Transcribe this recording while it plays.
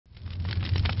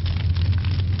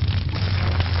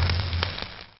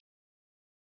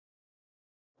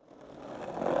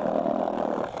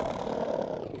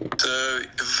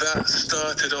that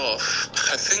started off,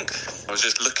 I think I was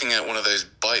just looking at one of those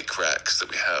bike racks that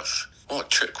we have. What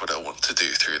trick would I want to do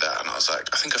through that? And I was like,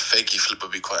 I think a fakie flip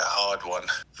would be quite a hard one.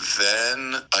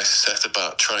 Then I set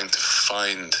about trying to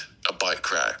find a bike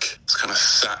rack. I was kind of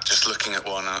sat just looking at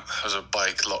one. There was a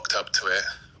bike locked up to it.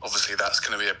 Obviously, that's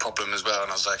going to be a problem as well. And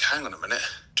I was like, hang on a minute.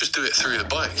 Just do it through the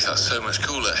bike. That's so much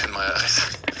cooler in my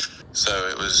eyes. So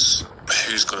it was,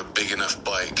 who's got a big enough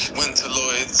bike? Went to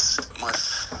Lloyd's. My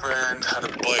friend had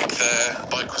a bike there. The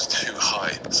bike was too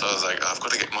high. So I was like, I've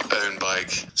got to get my own bike.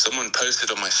 Someone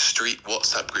posted on my street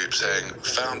WhatsApp group saying,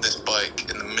 found this bike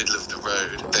in the middle of the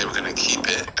road. They were going to keep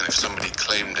it. And if somebody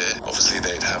claimed it, obviously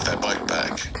they'd have their bike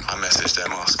back. I messaged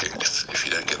them asking if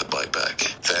you don't get the bike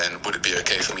back, then would it be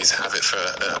okay for me to have it for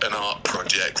an art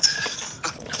project?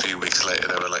 A few weeks later,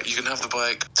 they were like, you can have the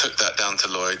bike. Took that down to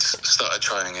Lloyd's, started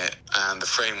trying it, and the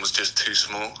frame was just too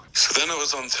small. So then I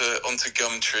was onto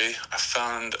Gumtree. I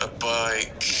found a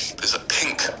bike. There's a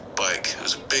pink bike. It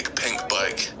was a big pink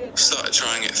bike. Started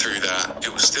trying it through that.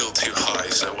 It was still too high,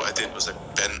 so what I did was I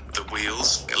bent the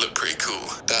wheels. It looked pretty cool.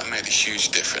 That made a huge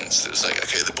difference. It was like,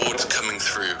 okay, the board's coming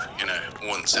through,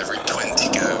 once every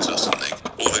 20 goes or something.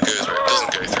 All the goes where it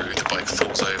doesn't go through, the bike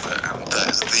falls over, and that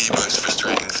is the most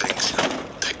frustrating thing.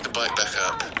 Pick the bike back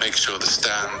up, make sure the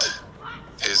stand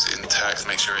is intact,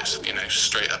 make sure it's,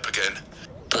 straight up again.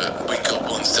 But we got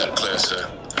one step closer,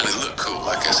 and it looked cool.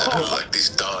 Like I said, it looked like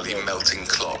these Dali melting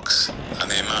clocks. And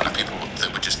the amount of people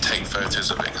that would just take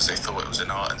photos of it because they thought it was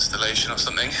an art installation or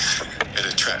something, it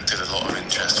attracted a lot of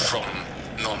interest from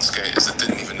non-skaters that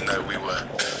didn't even know we were.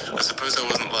 I suppose I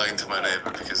wasn't lying to my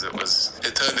neighbour because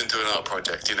it turned into an art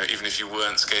project, even if you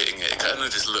weren't skating it kind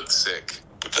of just looked sick.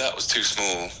 But that was too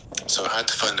small, so I had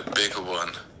to find a bigger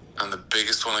one. And the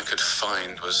biggest one I could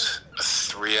find was a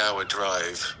 3-hour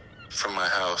drive from my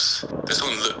house. This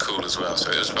one looked cool as well,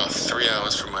 so it was about 3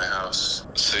 hours from my house.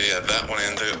 So yeah, that one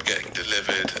ended up getting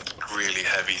delivered. Really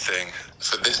heavy thing.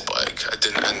 For this bike, I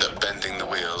didn't end up bending the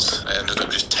wheels. I ended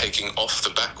up just taking off the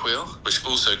back wheel, which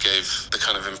also gave the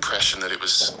kind of impression that it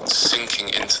was sinking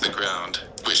into the ground,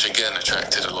 which again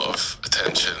attracted a lot of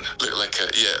attention. It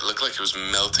looked like it was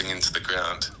melting into the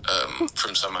ground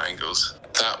from some angles.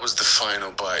 That was the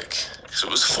final bike. So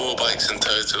it was 4 bikes in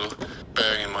total.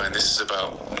 Bearing in mind, this is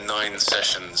about 9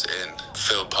 sessions in.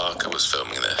 Phil Parker was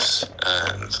filming this,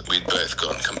 and we'd both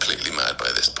gone completely mad by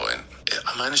this point.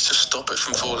 I managed to stop it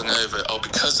from falling over.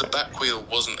 Because the back wheel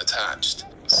wasn't attached,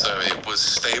 so it was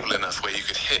stable enough where you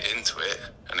could hit into it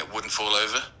and it wouldn't fall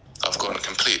over. I've gone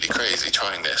completely crazy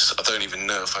trying this. I don't even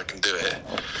know if I can do it.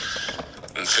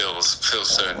 And Phil's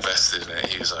so invested in it.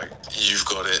 He was like, you've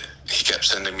got it. He kept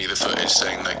sending me the footage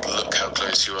saying, like, look how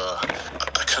close you are.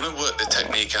 I kind of worked the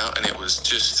technique out, and it was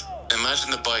just,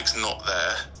 imagine the bike's not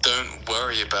there. Don't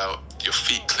worry about your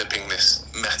feet clipping this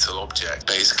metal object.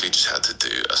 Basically just had to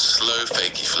do a slow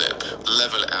fakie flip,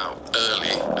 level it out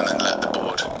early, and then let the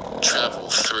board travel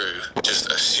through.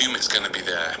 Just assume it's going to be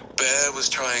there. Bear was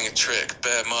trying a trick,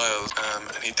 Bear Miles, and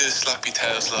he did a slappy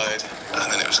tail slide,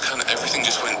 and then it was kind of, everything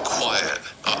just went quiet.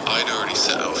 I'd already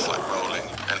set off like rolling,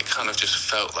 and it kind of just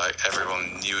felt like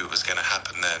everyone knew it was going to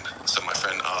happen then. So my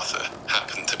friend Arthur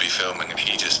happened to be filming, and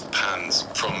he just pans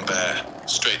from Bear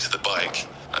straight to the bike,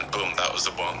 and boom, that was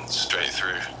the one, straight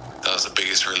through. That was the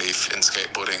biggest relief in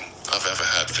skateboarding I've ever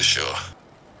had, for sure.